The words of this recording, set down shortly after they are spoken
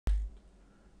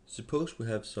Suppose we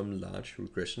have some large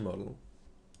regression model,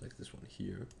 like this one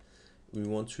here. We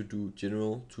want to do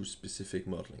general to specific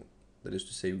modeling. That is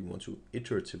to say, we want to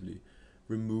iteratively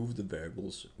remove the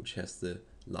variables which has the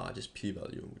largest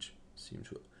p-value, which seem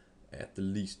to add the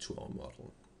least to our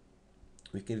model.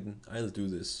 We can either do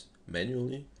this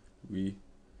manually,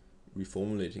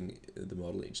 reformulating the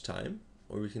model each time,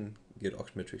 or we can get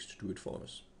OxMetrics to do it for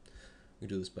us. We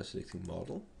do this by selecting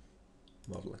model,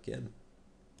 model again,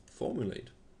 formulate.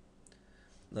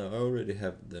 Now I already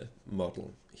have the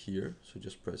model here, so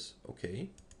just press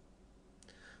OK.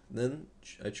 Then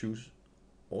I choose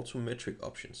autometric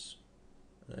options,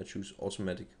 and I choose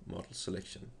automatic model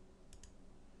selection.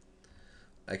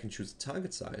 I can choose the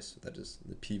target size, that is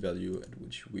the p-value at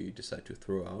which we decide to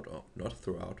throw out or not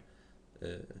throw out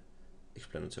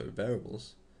explanatory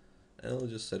variables, and I'll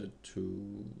just set it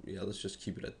to, let's just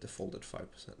keep it at default at 5%.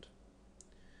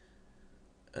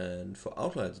 And for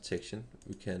outlier detection,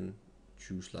 we can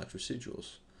choose large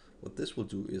residuals. What this will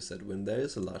do is that when there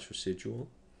is a large residual,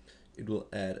 it will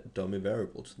add a dummy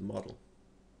variable to the model.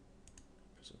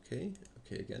 Press OK,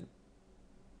 OK again.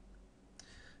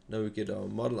 Now we get our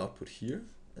model output here,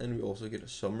 and we also get a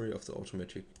summary of the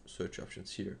automatic search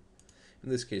options here.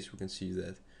 In this case, we can see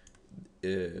that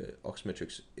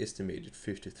OxMetrics estimated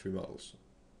 53 models,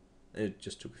 and it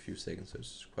just took a few seconds, so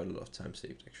it's quite a lot of time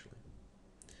saved actually.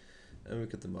 And we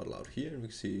get the model out here, and we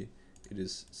can see it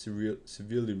is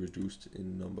severely reduced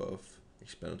in number of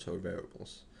explanatory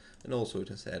variables, and also it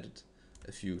has added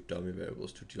a few dummy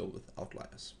variables to deal with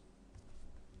outliers.